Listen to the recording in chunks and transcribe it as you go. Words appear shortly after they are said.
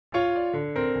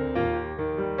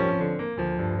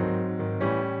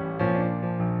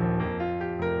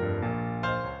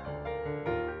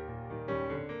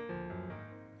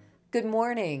Good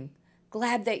morning.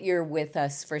 Glad that you're with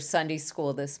us for Sunday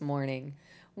school this morning.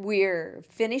 We're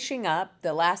finishing up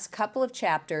the last couple of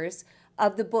chapters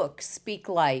of the book, Speak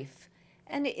Life.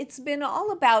 And it's been all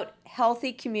about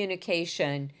healthy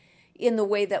communication in the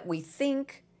way that we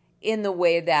think, in the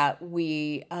way that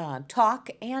we talk,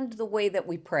 and the way that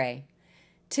we pray.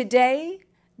 Today,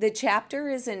 the chapter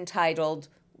is entitled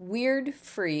Weird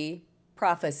Free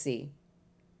Prophecy.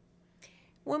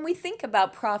 When we think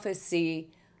about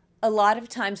prophecy, a lot of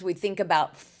times we think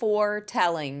about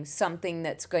foretelling something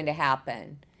that's going to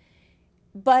happen.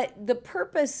 But the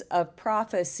purpose of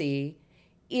prophecy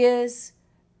is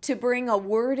to bring a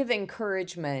word of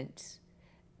encouragement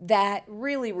that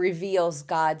really reveals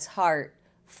God's heart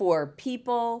for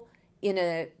people in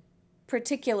a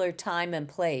particular time and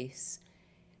place.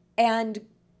 And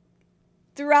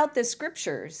throughout the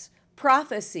scriptures,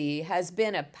 prophecy has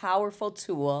been a powerful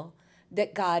tool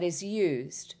that God has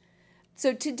used.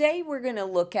 So today we're going to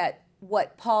look at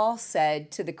what Paul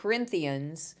said to the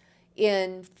Corinthians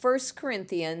in 1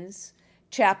 Corinthians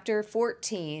chapter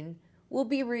 14. We'll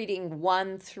be reading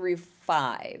 1 through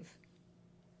 5.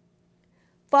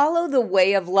 Follow the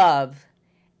way of love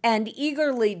and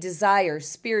eagerly desire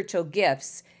spiritual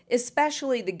gifts,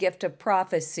 especially the gift of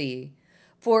prophecy.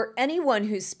 For anyone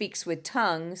who speaks with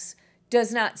tongues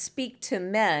does not speak to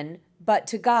men, but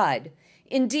to God.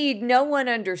 Indeed, no one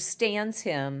understands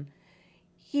him.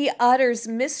 He utters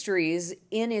mysteries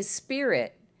in his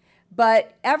spirit.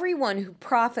 But everyone who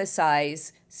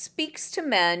prophesies speaks to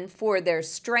men for their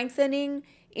strengthening,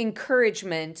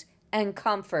 encouragement, and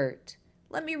comfort.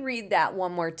 Let me read that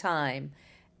one more time.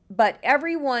 But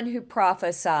everyone who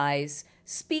prophesies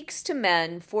speaks to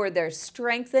men for their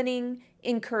strengthening,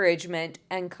 encouragement,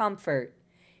 and comfort.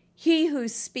 He who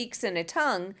speaks in a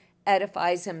tongue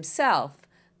edifies himself,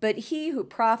 but he who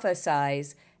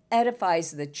prophesies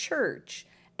edifies the church.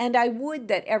 And I would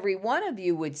that every one of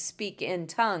you would speak in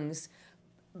tongues,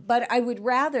 but I would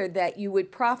rather that you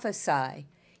would prophesy.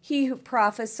 He who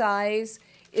prophesies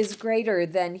is greater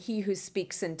than he who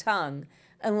speaks in tongue,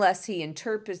 unless he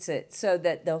interprets it so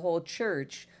that the whole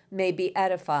church may be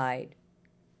edified.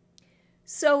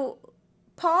 So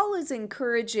Paul is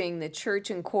encouraging the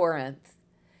church in Corinth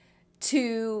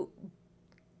to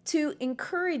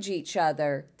encourage each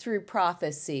other through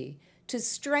prophecy, to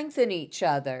strengthen each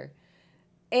other.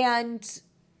 And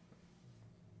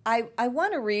I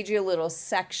want to read you a little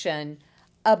section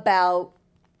about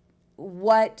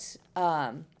what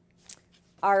our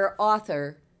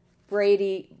author,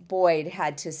 Brady Boyd,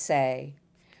 had to say.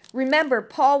 Remember,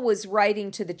 Paul was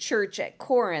writing to the church at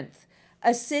Corinth,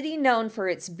 a city known for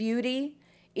its beauty,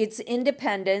 its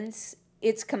independence,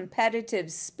 its competitive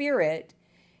spirit,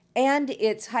 and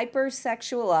its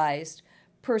hypersexualized,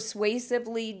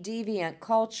 persuasively deviant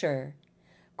culture.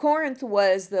 Corinth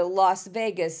was the Las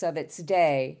Vegas of its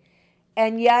day,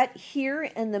 and yet here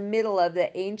in the middle of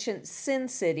the ancient Sin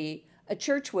City, a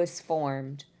church was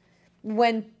formed.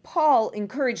 When Paul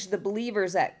encouraged the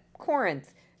believers at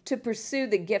Corinth to pursue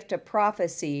the gift of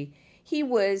prophecy, he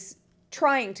was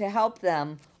trying to help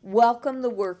them welcome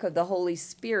the work of the Holy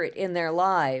Spirit in their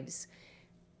lives.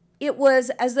 It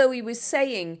was as though he was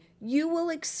saying, you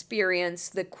will experience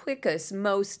the quickest,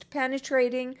 most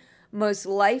penetrating, most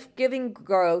life-giving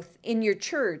growth in your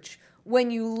church when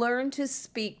you learn to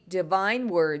speak divine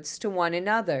words to one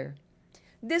another.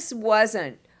 This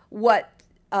wasn't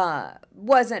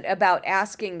about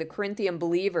asking the Corinthian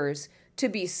believers to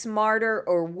be smarter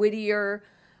or wittier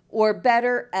or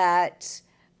better at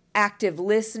active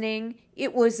listening.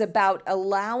 It was about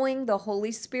allowing the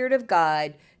Holy Spirit of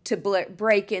God to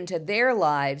break into their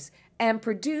lives and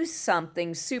produce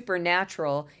something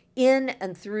supernatural in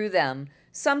and through them,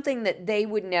 something that they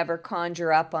would never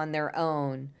conjure up on their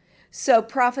own. So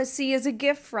prophecy is a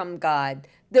gift from God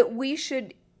that we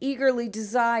should eagerly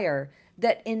desire,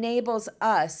 that enables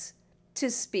us to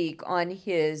speak on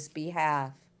his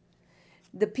behalf.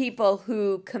 The people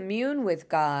who commune with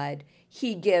God,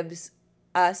 he gives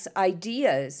us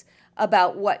ideas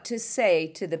about what to say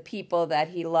to the people that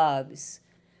he loves.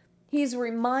 He's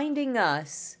reminding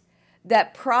us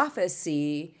that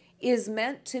prophecy is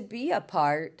meant to be a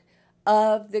part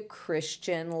of the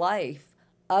Christian life,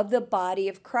 of the body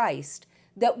of Christ,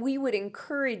 that we would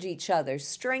encourage each other,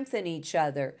 strengthen each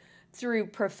other through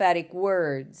prophetic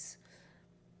words.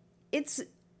 It's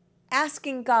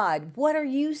asking God, what are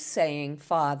you saying,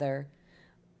 Father?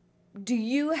 Do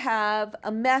you have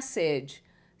a message,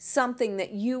 something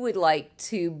that you would like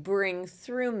to bring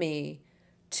through me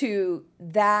to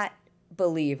that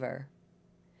believer?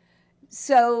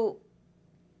 So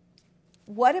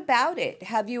what about it?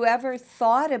 Have you ever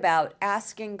thought about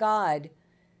asking God,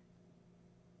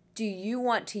 do you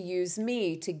want to use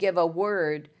me to give a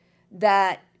word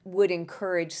that would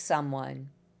encourage someone?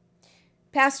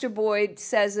 Pastor Boyd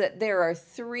says that there are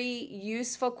 3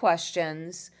 useful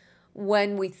questions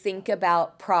when we think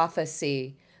about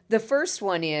prophecy. The first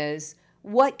one is,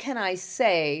 what can I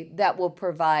say that will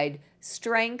provide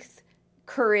strength,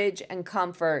 courage, and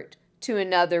comfort to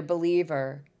another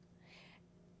believer?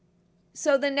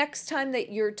 So the next time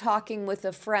that you're talking with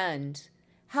a friend,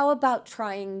 how about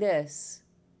trying this?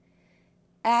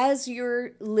 As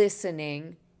you're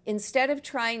listening, instead of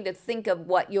trying to think of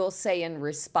what you'll say in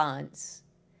response,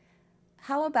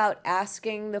 how about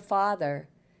asking the Father,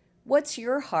 what's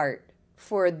your heart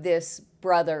for this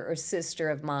brother or sister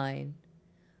of mine?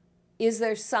 Is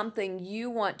there something you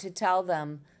want to tell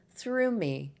them through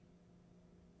me?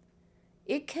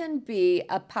 It can be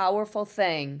a powerful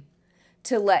thing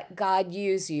to let God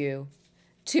use you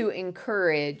to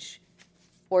encourage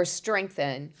or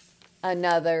strengthen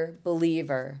another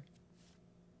believer.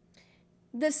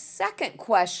 The second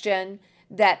question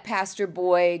that Pastor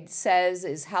Boyd says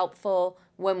is helpful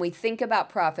when we think about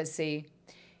prophecy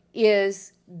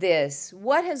is this: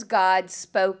 what has God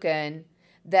spoken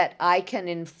that I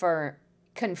can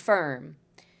confirm?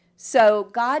 So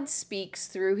God speaks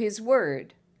through his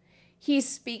word. He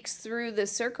speaks through the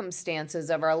circumstances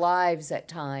of our lives at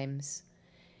times.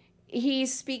 He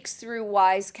speaks through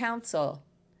wise counsel.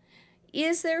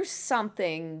 Is there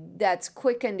something that's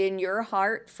quickened in your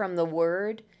heart from the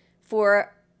word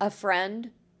for a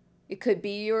friend? It could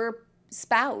be your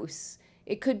spouse.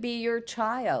 It could be your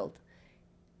child,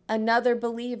 another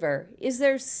believer. Is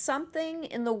there something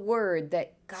in the word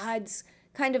that God's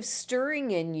kind of stirring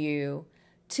in you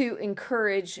to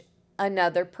encourage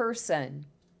another person?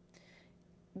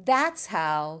 That's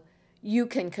how you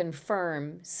can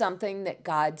confirm something that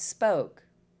God spoke.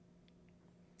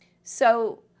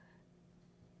 So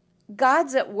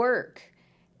God's at work,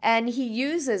 and he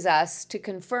uses us to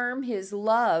confirm his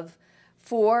love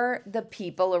for the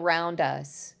people around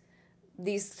us.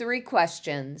 These 3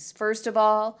 questions. First of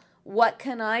all, what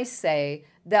can I say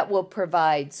that will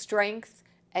provide strength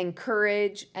and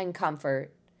courage and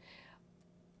comfort?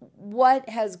 What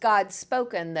has God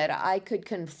spoken that I could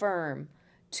confirm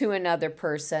to another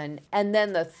person? And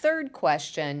then the third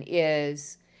question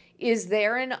is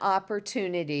there an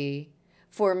opportunity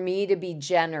for me to be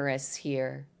generous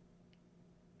here?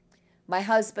 My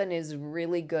husband is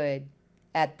really good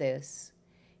at this.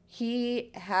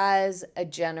 He has a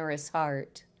generous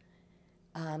heart.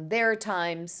 There are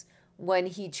times when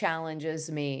he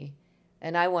challenges me,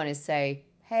 and I want to say,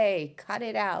 hey, cut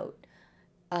it out.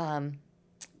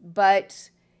 But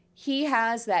he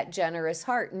has that generous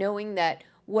heart, knowing that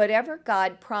whatever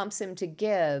God prompts him to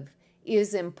give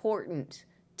is important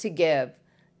to give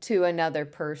to another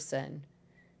person.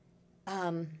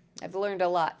 I've learned a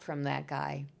lot from that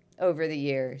guy over the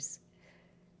years.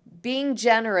 Being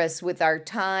generous with our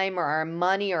time or our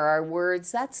money or our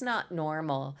words, that's not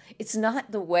normal. It's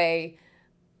not the way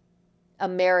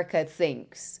America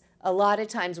thinks. A lot of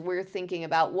times we're thinking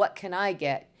about, what can I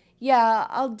get? Yeah,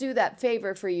 I'll do that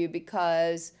favor for you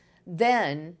because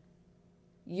then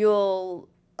you'll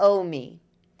owe me.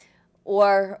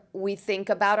 Or we think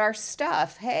about our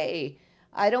stuff. Hey,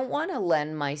 I don't want to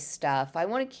lend my stuff. I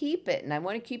want to keep it, and I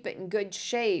want to keep it in good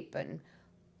shape. And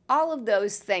all of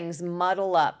those things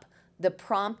muddle up the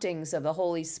promptings of the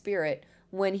Holy Spirit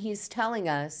when he's telling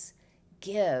us,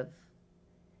 give.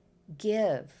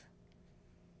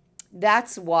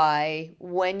 That's why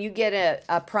when you get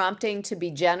a prompting to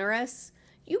be generous,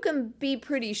 you can be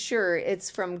pretty sure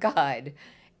it's from God.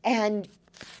 And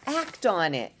act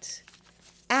on it.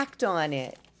 Act on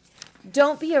it.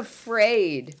 Don't be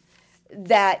afraid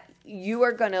that you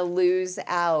are going to lose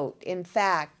out. In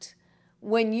fact,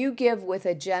 when you give with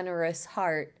a generous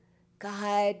heart,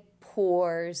 God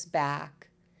pours back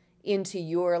into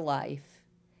your life.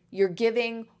 You're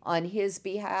giving on his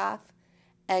behalf,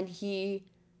 and he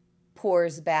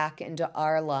pours back into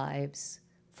our lives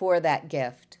for that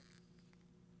gift.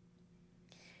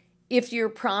 If you're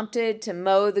prompted to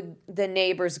mow the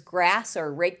neighbor's grass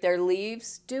or rake their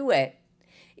leaves, do it.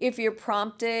 If you're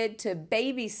prompted to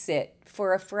babysit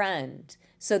for a friend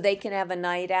so they can have a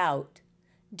night out,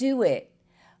 do it.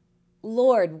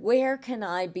 Lord, where can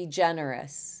I be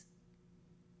generous?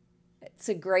 It's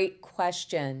a great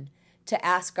question to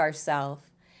ask ourselves.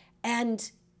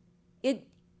 And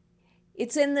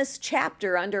it's in this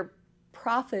chapter under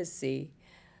prophecy,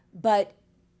 but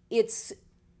it's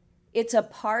a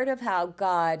part of how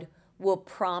God will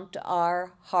prompt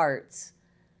our hearts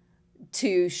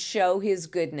to show his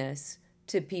goodness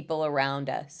to people around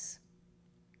us.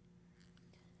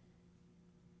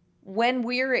 When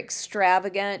we're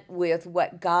extravagant with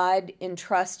what God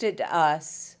entrusted to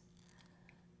us,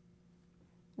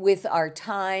 with our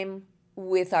time,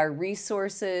 with our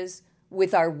resources,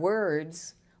 with our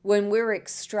words, when we're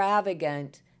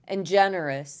extravagant and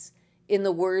generous in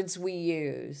the words we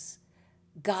use,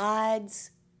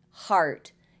 God's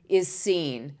heart is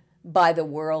seen by the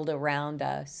world around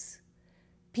us.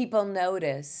 People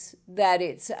notice that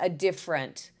it's a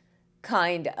different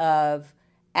kind of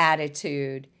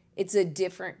attitude. It's a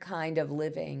different kind of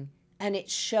living, and it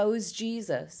shows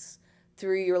Jesus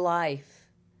through your life.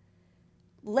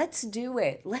 Let's do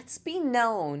it. Let's be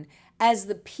known as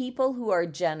the people who are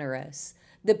generous,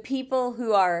 the people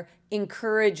who are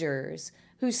encouragers,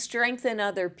 who strengthen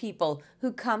other people,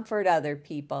 who comfort other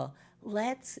people.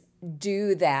 Let's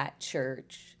do that,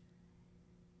 church.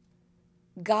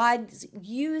 God's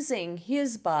using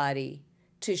his body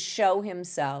to show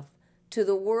himself to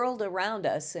the world around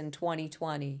us in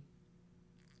 2020.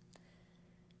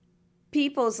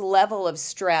 People's level of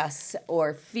stress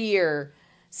or fear,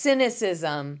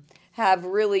 cynicism have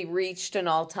really reached an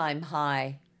all-time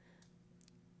high.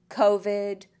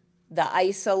 COVID, the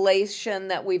isolation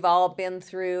that we've all been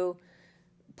through,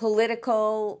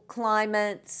 political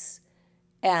climates,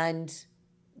 and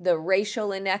the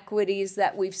racial inequities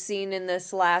that we've seen in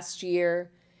this last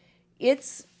year,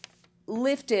 it's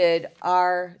lifted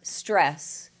our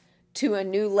stress to a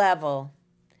new level.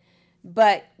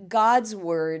 But God's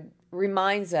word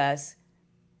reminds us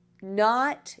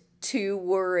not to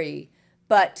worry,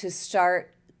 but to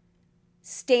start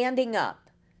standing up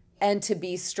and to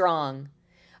be strong.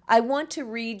 I want to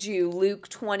read you Luke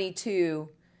 22,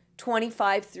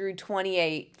 25 through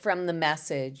 28 from the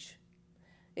Message.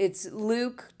 It's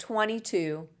Luke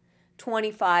 22,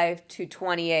 25 to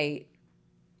 28.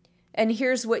 And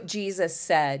here's what Jesus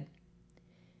said.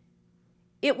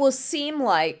 It will seem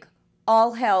like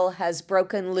all hell has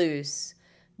broken loose.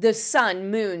 The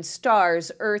sun, moon,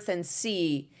 stars, earth, and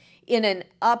sea in an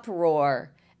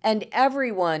uproar, and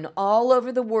everyone all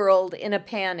over the world in a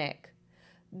panic.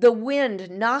 The wind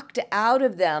knocked out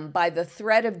of them by the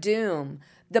threat of doom,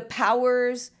 the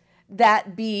powers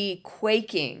that be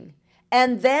quaking.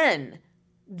 And then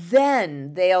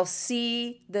they'll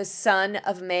see the Son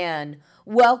of Man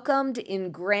welcomed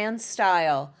in grand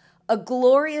style, a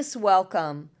glorious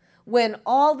welcome. When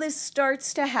all this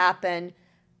starts to happen,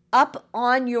 up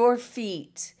on your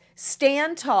feet,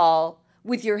 stand tall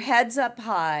with your heads up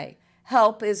high.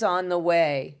 Help is on the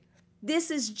way.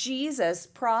 This is Jesus'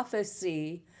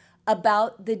 prophecy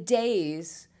about the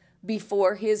days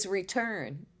before his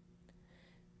return.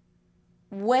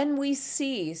 When we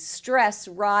see stress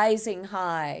rising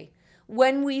high,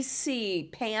 when we see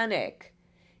panic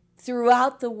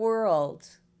throughout the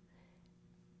world,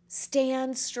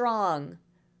 stand strong,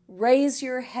 raise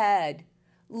your head,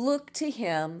 look to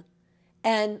him,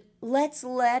 and let's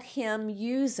let him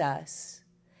use us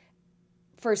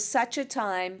for such a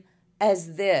time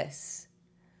as this.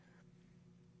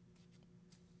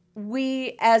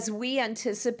 As we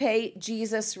anticipate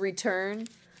Jesus' return,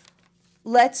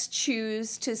 let's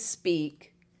choose to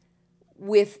speak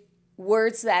with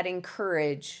words that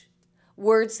encourage,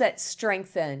 words that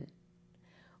strengthen,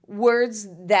 words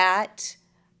that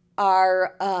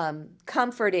are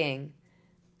comforting.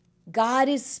 God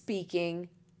is speaking.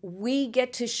 We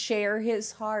get to share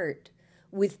his heart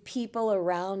with people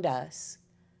around us.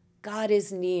 God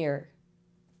is near.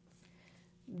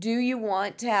 Do you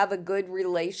want to have a good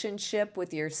relationship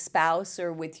with your spouse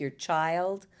or with your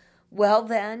child? Well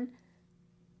then,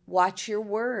 watch your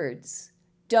words.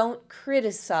 Don't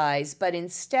criticize, but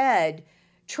instead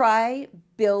try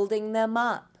building them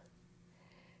up.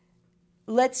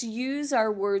 Let's use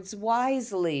our words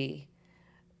wisely.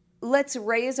 Let's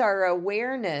raise our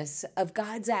awareness of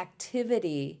God's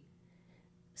activity.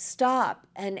 Stop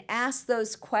and ask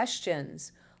those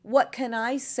questions. What can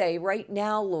I say right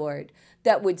now, Lord,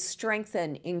 that would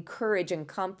strengthen, encourage, and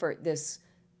comfort this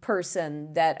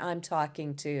person that I'm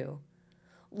talking to?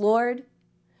 Lord,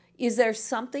 is there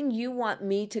something you want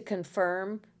me to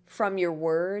confirm from your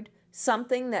word?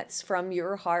 Something that's from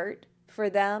your heart for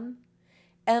them?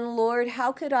 And Lord,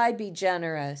 how could I be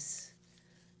generous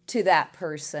to that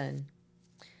person?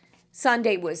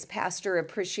 Sunday was Pastor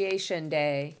Appreciation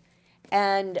Day,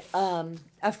 and a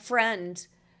few friends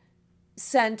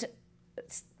sent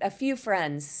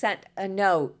a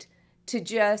note to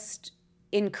just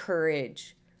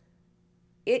encourage.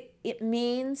 It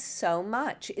means so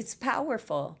much. It's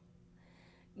powerful.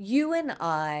 You and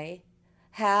I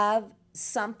have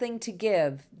something to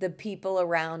give the people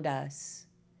around us,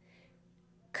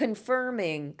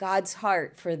 confirming God's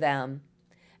heart for them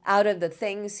out of the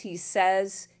things he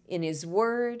says in his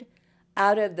word,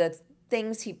 out of the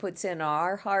things he puts in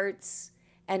our hearts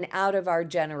and out of our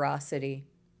generosity.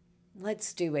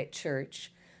 Let's do it,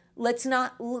 church. Let's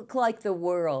not look like the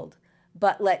world,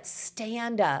 but let's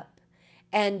stand up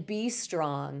and be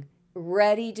strong,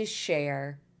 ready to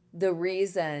share the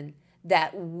reason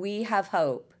that we have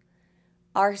hope.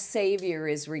 Our Savior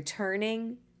is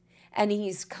returning, and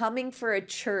he's coming for a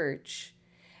church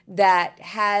that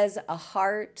has a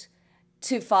heart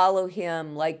to follow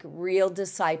him like real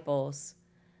disciples,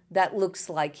 that looks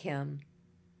like him.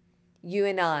 You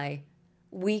and I,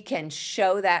 we can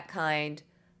show that kind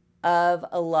of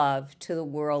a love to the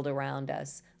world around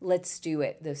us. Let's do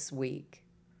it this week.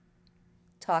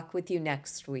 Talk with you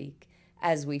next week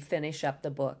as we finish up the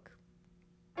book.